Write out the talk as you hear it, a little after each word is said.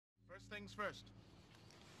things first.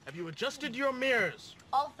 Have you adjusted your mirrors?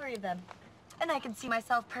 All three of them. And I can see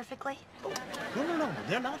myself perfectly. Oh, no.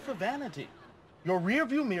 They're not for vanity. Your rear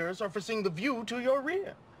view mirrors are for seeing the view to your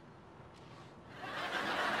rear.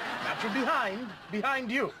 Not your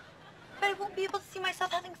behind you. But I won't be able to see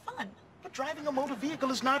myself having fun. But driving a motor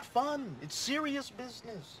vehicle is not fun. It's serious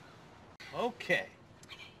business. Okay.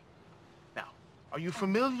 Now, are you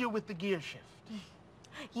familiar with the gear shift?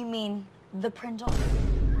 You mean the prindle?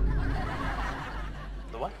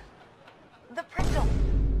 The what? The prindle.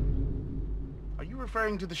 Are you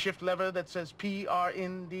referring to the shift lever that says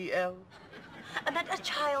P-R-N-D-L? I meant a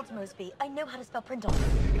child, Moseby. I know how to spell prindle.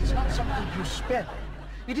 It's not something you spell.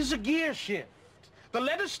 It is a gear shift. The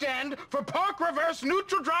letters stand for park, reverse,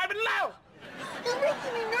 neutral, drive, and low. You're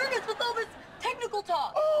making me nervous with all this technical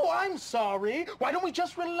talk. Oh, I'm sorry. Why don't we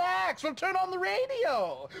just relax? We'll turn on the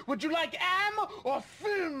radio. Would you like am or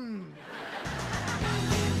film?